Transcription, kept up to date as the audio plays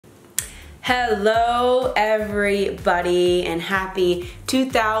Hello everybody and happy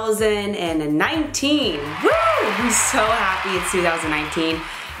 2019. Woo! I'm so happy it's 2019.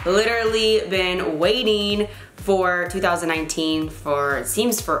 Literally been waiting for 2019 for, it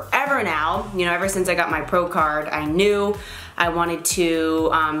seems forever now. You know, ever since I got my pro card, I knew I wanted to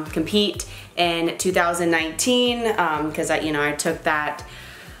compete in 2019 because I took that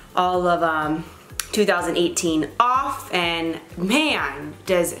all of 2018 off, and man,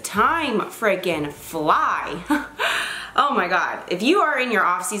 does time freaking fly. Oh my God. If you are in your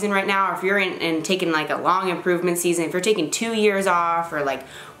off season right now, or if you're in taking like a long improvement season, if you're taking 2 years off or like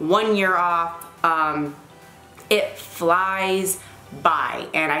 1 year off, it flies by,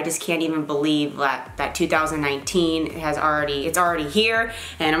 and I just can't even believe that 2019 it's already here,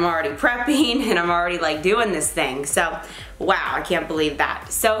 and I'm already prepping, and I'm already like doing this thing. So wow, I can't believe that.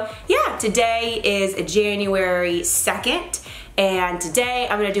 So yeah, today is January 2nd, and today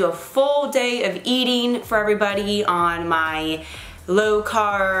I'm gonna do a full day of eating for everybody on my low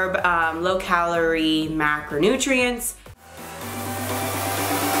carb, low calorie macronutrients.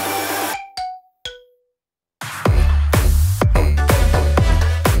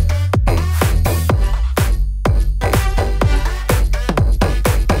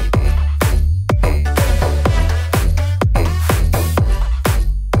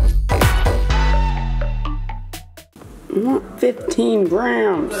 Not 15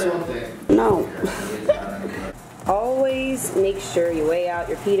 grams. No. Always make sure you weigh out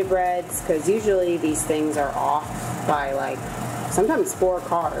your pita breads, because usually these things are off by like sometimes 4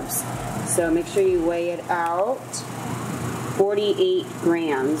 carbs. So make sure you weigh it out. 48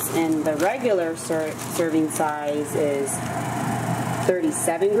 grams, and the regular serving size is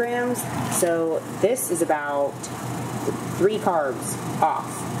 37 grams. So this is about 3 carbs off.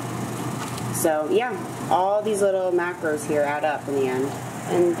 So yeah, all these little macros here add up in the end.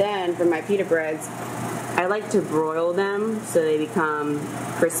 And then for my pita breads, I like to broil them so they become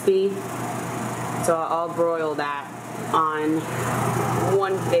crispy. So I'll broil that on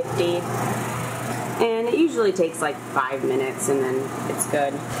 150. And it usually takes like 5 minutes, and then it's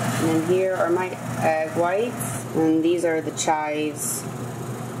good. And then here are my egg whites, and these are the chives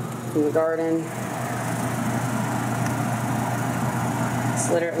from the garden. This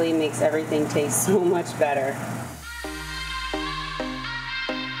literally makes everything taste so much better.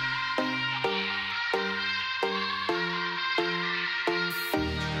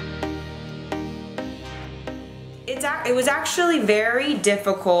 It was actually very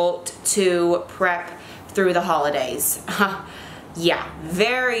difficult to prep through the holidays. Yeah,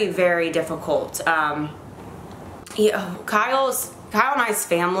 very, very difficult. Kyle and I's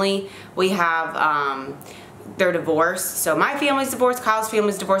family, we have they're divorced. So my family's divorced, Kyle's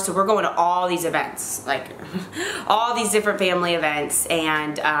family's divorced, so we're going to all these events, like all these different family events.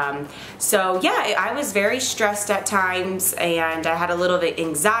 And so yeah, I was very stressed at times, and I had a little bit of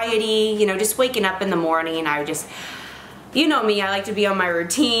anxiety, just waking up in the morning. I just, you know me, I like to be on my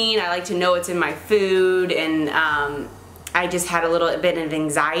routine. I like to know what's in my food, and I just had a little bit of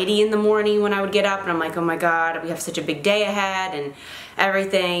anxiety in the morning when I would get up, and I'm like, oh my God, we have such a big day ahead and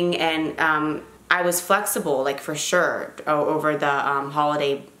everything. And I was flexible, like for sure, over the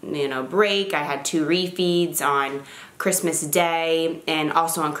holiday, break. I had 2 refeeds on Christmas Day and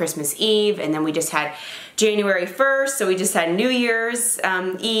also on Christmas Eve, and then we just had January 1st, so we just had New Year's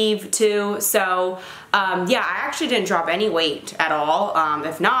Eve too. So yeah, I actually didn't drop any weight at all.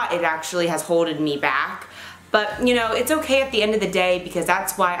 If not, it actually has holded me back. But, it's okay at the end of the day, because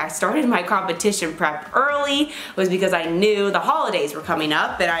that's why I started my competition prep early, was because I knew the holidays were coming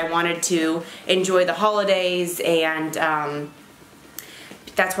up and I wanted to enjoy the holidays, and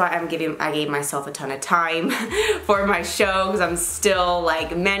that's why I gave myself a ton of time for my show, because I'm still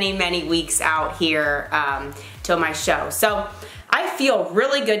like many, many weeks out here till my show. So I feel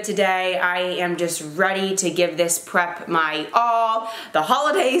really good today. I am just ready to give this prep my all. The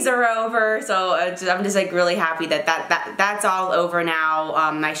holidays are over, so I'm just like really happy that's all over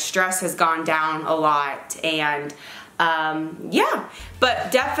now. My stress has gone down a lot, and yeah,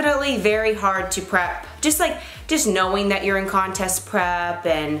 but definitely very hard to prep. Just knowing that you're in contest prep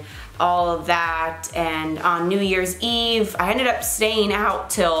and all of that. And on New Year's Eve, I ended up staying out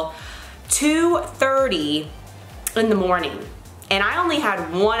till 2:30 in the morning. And I only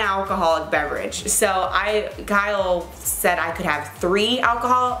had 1 alcoholic beverage. So Kyle said I could have 3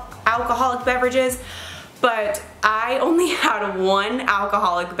 alcoholic beverages, but I only had 1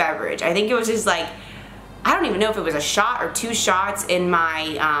 alcoholic beverage. I think it was just like, I don't even know if it was a shot or 2 shots in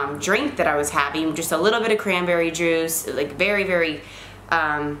my drink that I was having, just a little bit of cranberry juice, like very, very,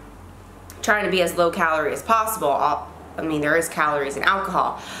 trying to be as low calorie as possible. I mean, there is calories in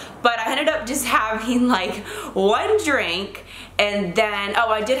alcohol. But I ended up just having like one drink, and then, oh,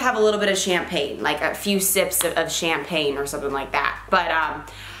 I did have a little bit of champagne, like a few sips of champagne or something like that. But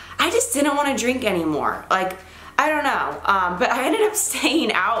I just didn't want to drink anymore. Like, I don't know, but I ended up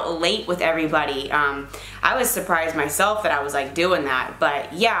staying out late with everybody. I was surprised myself that I was like doing that,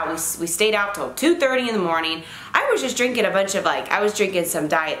 but yeah, we stayed out till 2:30 in the morning. I was just drinking a bunch of I was drinking some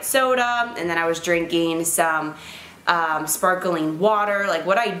diet soda, and then I was drinking some sparkling water. Like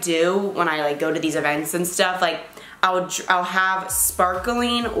what I do when I like go to these events and stuff, like I'll have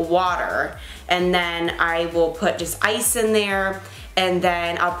sparkling water, and then I will put just ice in there, and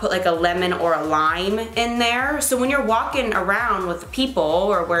then I'll put like a lemon or a lime in there. So when you're walking around with people,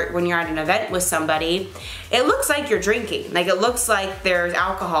 or when you're at an event with somebody, it looks like you're drinking. Like it looks like there's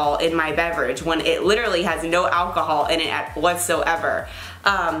alcohol in my beverage when it literally has no alcohol in it whatsoever.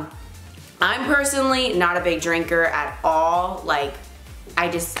 I'm personally not a big drinker at all. Like I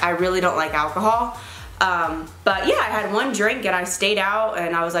really don't like alcohol. But yeah, I had one drink and I stayed out,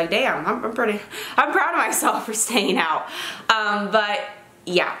 and I was like, damn, I'm proud of myself for staying out. But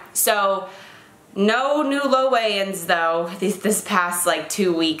yeah, so no new low weigh-ins though this past like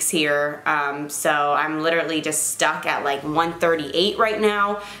 2 weeks here. So I'm literally just stuck at like 138 right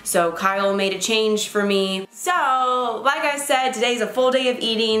now. So Kyle made a change for me. So like I said, today's a full day of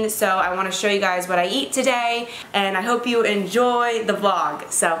eating, so I want to show you guys what I eat today, and I hope you enjoy the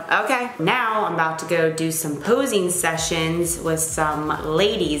vlog. So okay, now I'm about to go do some posing sessions with some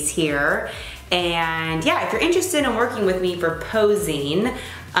ladies here. And yeah, if you're interested in working with me for posing,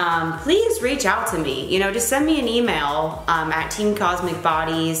 please reach out to me. You know, just send me an email at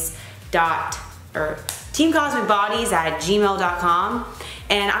teamcosmicbodies@gmail.com,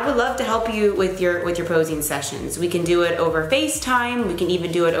 and I would love to help you with your posing sessions. We can do it over FaceTime, we can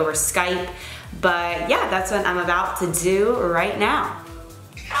even do it over Skype. But yeah, that's what I'm about to do right now.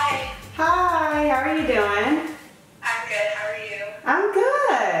 Hi. Hi, how are you doing? I'm good. How are you? I'm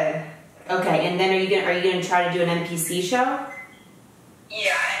good. Okay, and then are you gonna try to do an NPC show?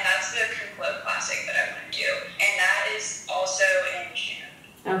 Yeah, and that's the Crew Club Classic that I want to do, and that is also in June.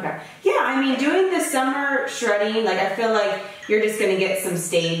 Okay. Yeah, I mean, doing the summer shredding, like I feel like you're just gonna get some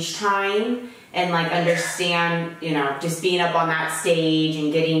stage time and like understand, you know, just being up on that stage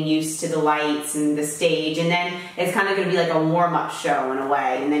and getting used to the lights and the stage, and then it's kind of gonna be like a warm-up show in a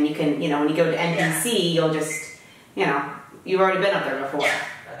way, and then you can, you know, when you go to NPC, you'll just, you know, you've already been up there before. Yeah.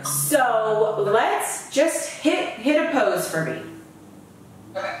 So let's just hit a pose for me.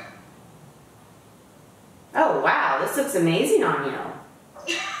 Okay. Oh wow, this looks amazing on you.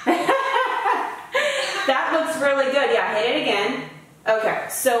 That looks really good. Yeah, hit it again. Okay,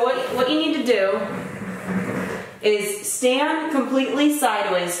 so what you need to do is stand completely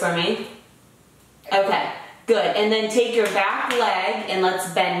sideways for me. Okay, good. And then take your back leg and let's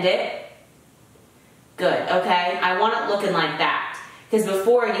bend it. Good, okay? I want it looking like that. Because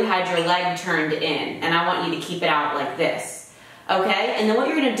before you had your leg turned in, and I want you to keep it out like this. Okay? And then what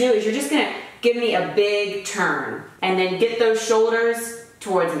you're going to do is you're just going to give me a big turn. And then get those shoulders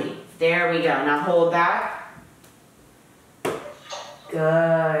towards me. There we go. Now hold back.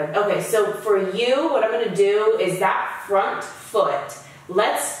 Good. Okay, so for you, what I'm going to do is that front foot,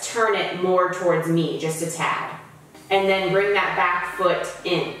 let's turn it more towards me, just a tad. And then bring that back foot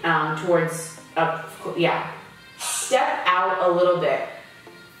in, towards, yeah. Step out a little bit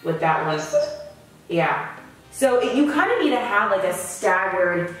with that one. Yeah. So you kind of need to have like a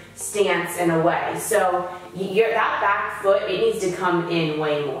staggered stance in a way. So that back foot, it needs to come in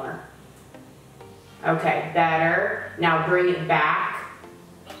way more. Okay, better. Now bring it back.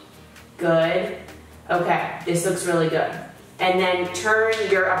 Good. Okay, this looks really good. And then turn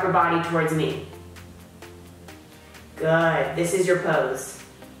your upper body towards me. Good. This is your pose.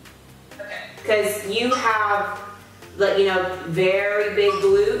 Okay. Because you have, like, you know, very big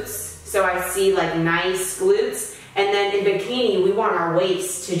glutes. So I see like nice glutes. And then in bikini, we want our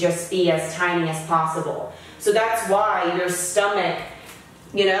waist to just be as tiny as possible. So that's why your stomach,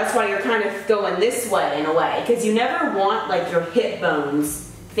 you know, that's why you're kind of going this way in a way. Because you never want like your hip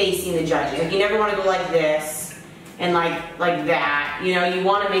bones facing the judges. Like you never want to go like this and like that. You know, you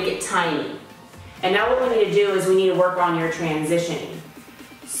want to make it tiny. And now what we need to do is we need to work on your transitioning.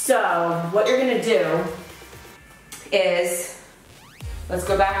 So what you're going to do is, let's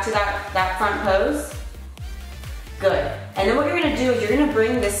go back to that front pose. Good. And then what you're going to do is you're going to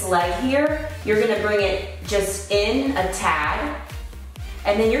bring this leg here, you're going to bring it just in a tad,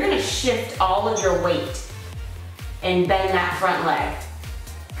 and then you're going to shift all of your weight and bend that front leg.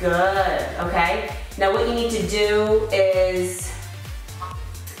 Good. Okay. Now what you need to do is,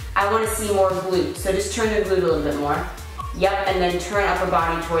 I want to see more glute. So just turn the glute a little bit more. Yep, and then turn upper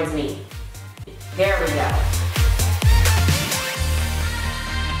body towards me. There we go.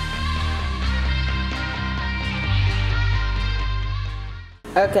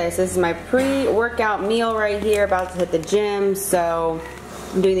 Okay, so this is my pre-workout meal right here, about to hit the gym. So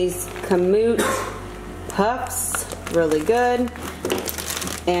I'm doing these Kamut puffs, really good.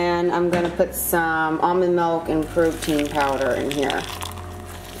 And I'm gonna put some almond milk and protein powder in here.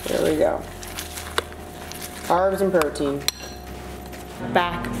 There we go. Carbs and protein.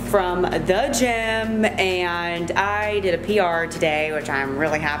 Back from the gym, and I did a PR today, which I'm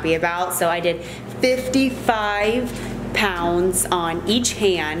really happy about. So I did 55 pounds on each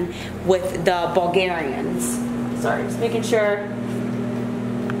hand with the Bulgarians. Sorry, just making sure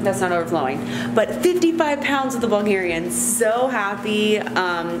that's not overflowing. But 55 pounds with the Bulgarians, so happy.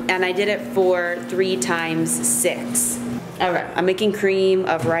 And I did it for 3 times 6. All right, I'm making cream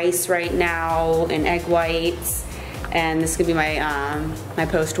of rice right now and egg whites, and this could be my my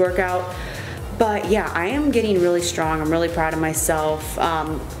post-workout. But yeah, I am getting really strong. I'm really proud of myself.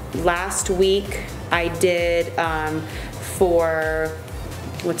 Last week I did for,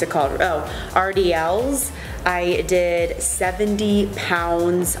 what's it called? Oh, RDLs. I did 70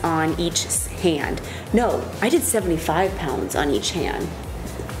 pounds on each hand. No, I did 75 pounds on each hand.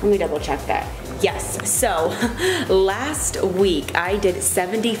 Let me double check that. Yes, so last week I did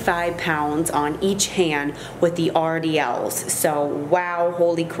 75 pounds on each hand with the RDLs. So wow,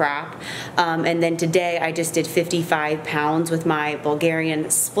 holy crap. And then today I just did 55 pounds with my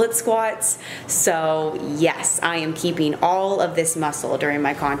Bulgarian split squats. So yes, I am keeping all of this muscle during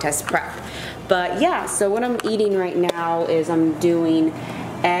my contest prep. But yeah, so what I'm eating right now is I'm doing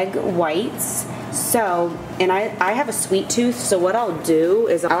egg whites. So, and I have a sweet tooth, so what I'll do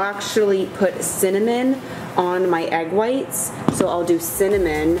is I'll actually put cinnamon on my egg whites. So I'll do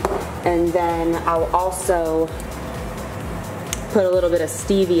cinnamon, and then I'll also put a little bit of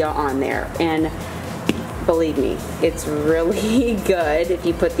stevia on there. And believe me, it's really good if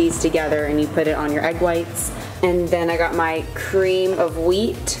you put these together and you put it on your egg whites. And then I got my cream of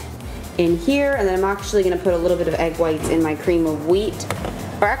wheat in here, and then I'm actually gonna put a little bit of egg whites in my cream of wheat.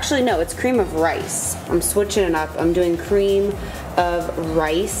 Or actually, no, it's cream of rice. I'm switching it up. I'm doing cream of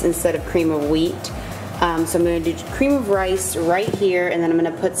rice instead of cream of wheat. So I'm gonna do cream of rice right here, and then I'm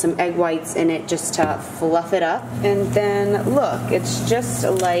gonna put some egg whites in it just to fluff it up. And then look, it's just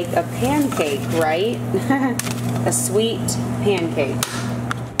like a pancake, right? A sweet pancake.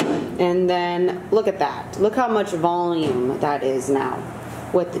 And then look at that. Look how much volume that is now,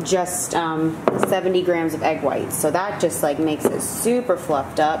 with just 70 grams of egg whites. So that just like makes it super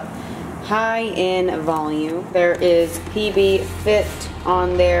fluffed up, high in volume. There is PB Fit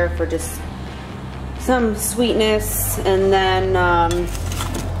on there for just some sweetness. And then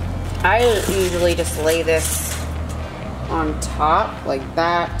I usually just lay this on top like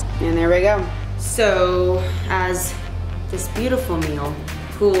that, and there we go. So as this beautiful meal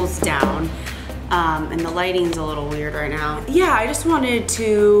cools down, and the lighting's a little weird right now. Yeah, I just wanted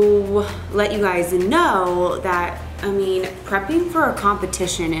to let you guys know that, I mean, prepping for a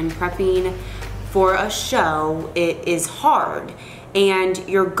competition and prepping for a show, it is hard. And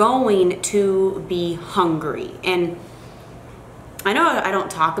you're going to be hungry. And I know I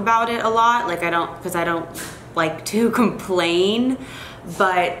don't talk about it a lot, like because I don't like to complain,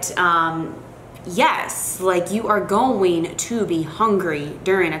 but yes, like you are going to be hungry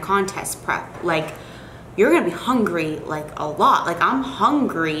during a contest prep. Like you're gonna be hungry like a lot. Like I'm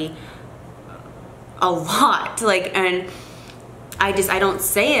hungry a lot. Like, and I don't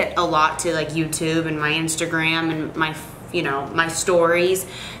say it a lot to like YouTube and my Instagram and my, you know, my stories,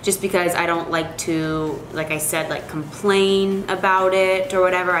 just because I don't like to, like I said, like complain about it or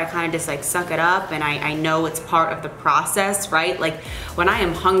whatever. I kind of just like suck it up, and I know it's part of the process, right? Like when I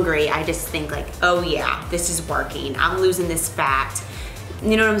am hungry, I just think like, oh yeah, this is working. I'm losing this fat.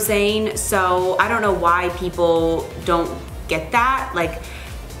 You know what I'm saying? So I don't know why people don't get that. Like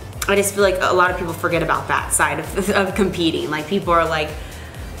I just feel like a lot of people forget about that side of competing. Like people are like,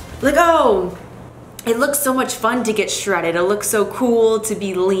 oh, it looks so much fun to get shredded. It looks so cool to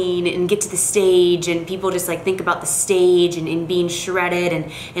be lean and get to the stage, and people just like think about the stage and being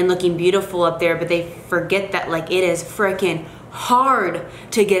shredded and looking beautiful up there, but they forget that like it is freaking hard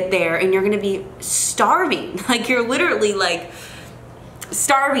to get there, and you're gonna be starving. Like you're literally like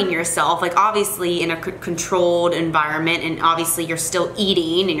starving yourself, like obviously in a controlled environment, and obviously you're still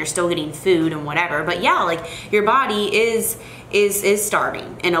eating and you're still getting food and whatever, but yeah, like your body is is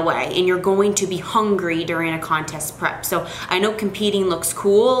starting in a way, and you're going to be hungry during a contest prep. So I know competing looks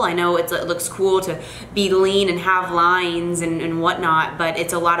cool. I know it looks cool to be lean and have lines and whatnot, but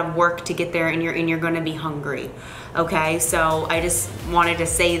it's a lot of work to get there, and you're going to be hungry. Okay, so I just wanted to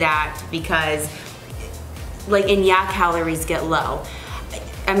say that because, like, and yeah, calories get low.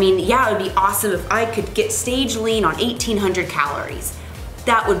 I mean, yeah, it would be awesome if I could get stage lean on 1,800 calories.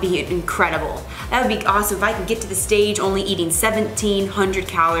 That would be incredible. That would be awesome if I could get to the stage only eating 1,700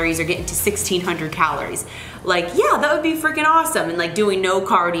 calories or getting to 1,600 calories. Like, yeah, that would be freaking awesome. And like doing no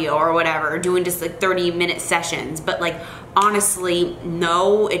cardio or whatever, or doing just like 30-minute sessions. But like, honestly,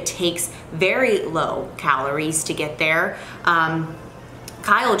 no, it takes very low calories to get there.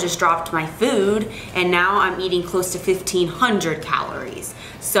 Kyle just dropped my food, and now I'm eating close to 1,500 calories.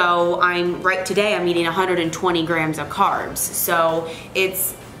 So today I'm eating 120 grams of carbs. So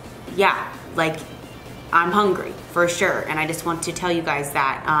it's, yeah, like, I'm hungry for sure, and I just want to tell you guys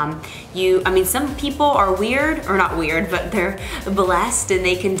that. I mean, some people are weird, or not weird, but they're blessed and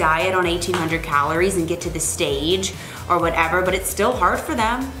they can diet on 1,800 calories and get to the stage or whatever, but it's still hard for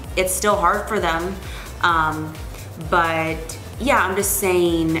them. It's still hard for them. But yeah, I'm just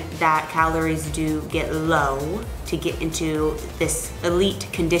saying that calories do get low to get into this elite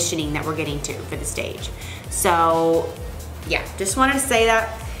conditioning that we're getting to for the stage. So yeah, just wanted to say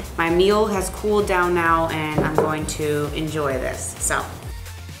that. My meal has cooled down now, and I'm going to enjoy this. So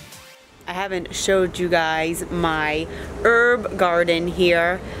I haven't showed you guys my herb garden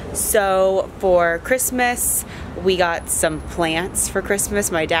here. So for Christmas, we got some plants for Christmas.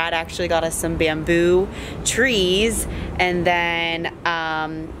 My dad actually got us some bamboo trees, and then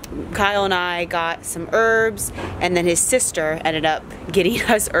Kyle and I got some herbs, and then his sister ended up getting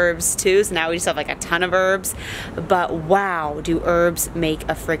us herbs too, so now we just have like a ton of herbs. But wow, do herbs make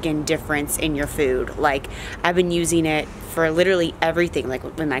a freaking difference in your food. Like, I've been using it for literally everything, like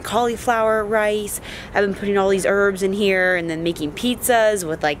with my cauliflower rice. I've been putting all these herbs in here, and then making pizzas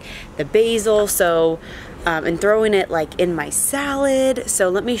with like the basil, so and throwing it like in my salad. So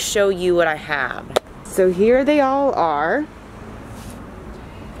let me show you what I have. So here they all are.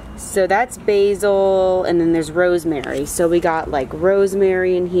 So that's basil, and then there's rosemary. So we got like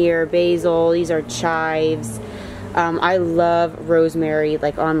rosemary in here, basil, these are chives. I love rosemary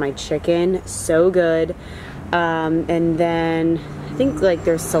like on my chicken, so good. And then I think like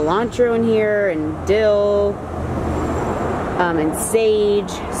there's cilantro in here, and dill, and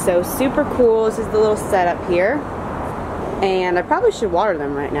sage. So super cool. This is the little setup here, and I probably should water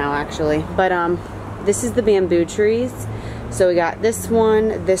them right now actually, but this is the bamboo trees. So we got this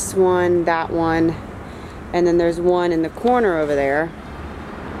one, that one, and then there's one in the corner over there.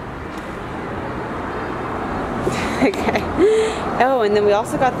 Okay. Oh, and then we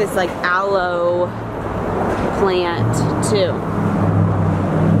also got this like aloe plant too.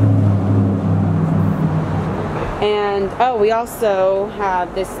 And oh, we also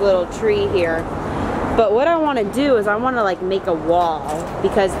have this little tree here. But what I want to do is I want to like make a wall,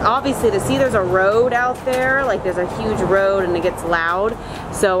 because obviously there's a road out there, like there's a huge road and it gets loud.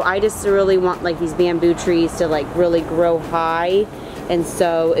 So I just really want like these bamboo trees to like really grow high, and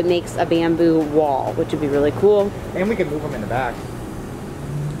so it makes a bamboo wall, which would be really cool. And we can move them in the back.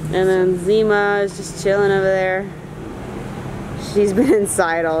 And then Zima is just chilling over there. She's been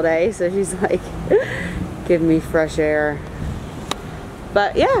inside all day, so she's like giving me fresh air.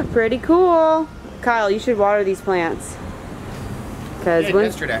 But yeah, pretty cool. Kyle, you should water these plants. I did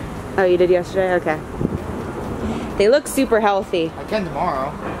yesterday. Oh, you did yesterday? Okay. They look super healthy. I can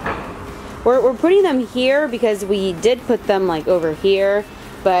tomorrow. We're putting them here because we did put them like over here,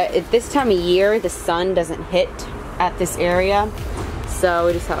 but at this time of year, the sun doesn't hit at this area, so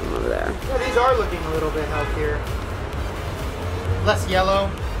we just have them over there. Yeah, these are looking a little bit healthier. Less yellow.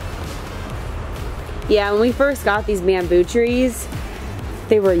 Yeah, when we first got these bamboo trees,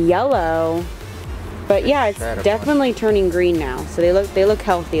 they were yellow. But yeah, it's definitely turning green now. So they look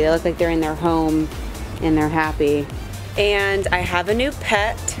healthy. They look like they're in their home and they're happy. And I have a new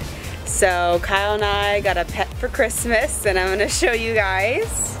pet. So Kyle and I got a pet for Christmas, and I'm gonna show you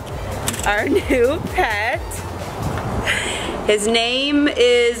guys our new pet. His name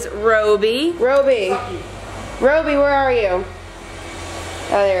is Roby. Roby, where are you?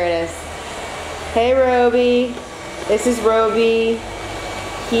 Oh, there it is. Hey, Roby. This is Roby.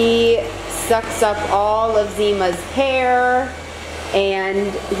 He sucks up all of Zima's hair,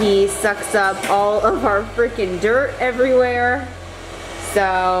 and he sucks up all of our freaking dirt everywhere.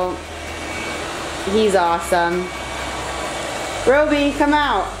 So he's awesome. Roby, come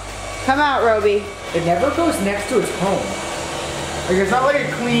out. Come out, Roby. It never goes next to its home. Like, it's not like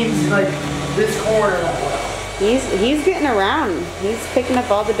it cleans like this corner that well. he's getting around. He's picking up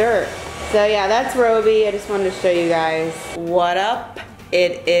all the dirt. So yeah, that's Roby. I just wanted to show you guys. What up?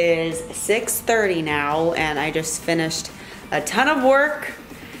 It is 6:30 now, and I just finished a ton of work.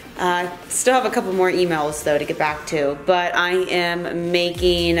 Still have a couple more emails though to get back to, but I am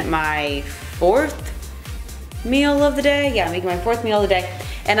making my 4th meal of the day. Yeah, I'm making my 4th meal of the day,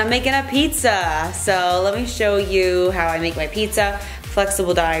 and I'm making a pizza. So let me show you how I make my pizza.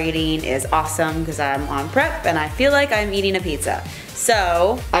 Flexible dieting is awesome because I'm on prep and I feel like I'm eating a pizza.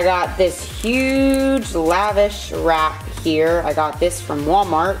 So I got this huge lavish wrap here. I got this from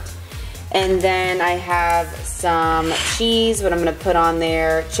Walmart. And then I have some cheese, what I'm gonna put on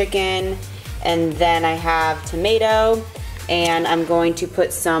there, chicken, and then I have tomato, and I'm going to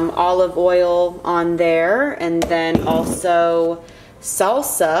put some olive oil on there, and then also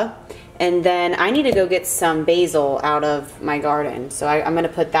salsa, and then I need to go get some basil out of my garden. So I'm gonna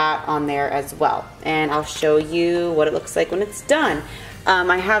put that on there as well, and I'll show you what it looks like when it's done.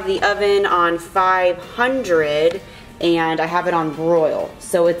 I have the oven on 500, and I have it on broil,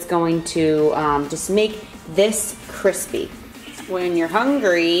 so it's going to just make this crispy. When you're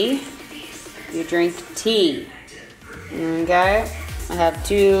hungry, you drink tea. Okay, I have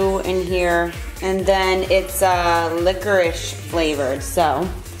 2 in here, and then it's licorice flavored, so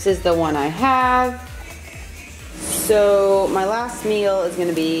this is the one I have. So my last meal is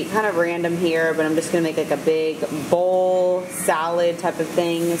gonna be kind of random here, but I'm just gonna make like a big bowl salad type of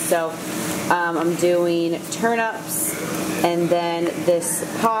thing. So I'm doing turnips, and then this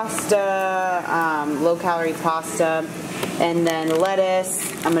pasta, low-calorie pasta, and then lettuce.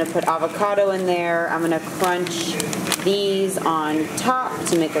 I'm gonna put avocado in there. I'm gonna crunch these on top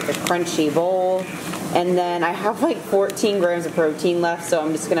to make like a crunchy bowl. And then I have like 14 grams of protein left, so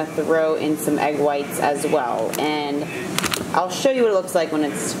I'm just gonna throw in some egg whites as well. And I'll show you what it looks like when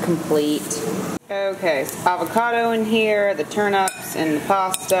it's complete. Okay, so avocado in here, the turnips, and the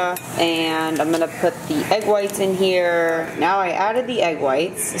pasta, and I'm gonna put the egg whites in here. Now I added the egg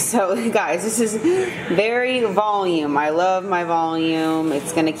whites. So guys, this is very volume. I love my volume.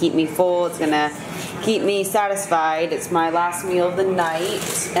 It's gonna keep me full. It's gonna keep me satisfied. It's my last meal of the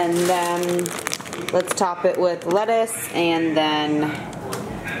night. And then let's top it with lettuce and then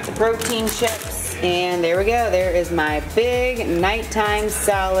the protein chips. And there we go. There is my big nighttime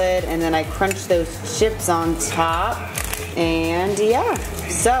salad. And then I crunch those chips on top. And yeah,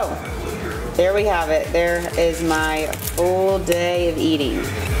 so there we have it. There is my full day of eating.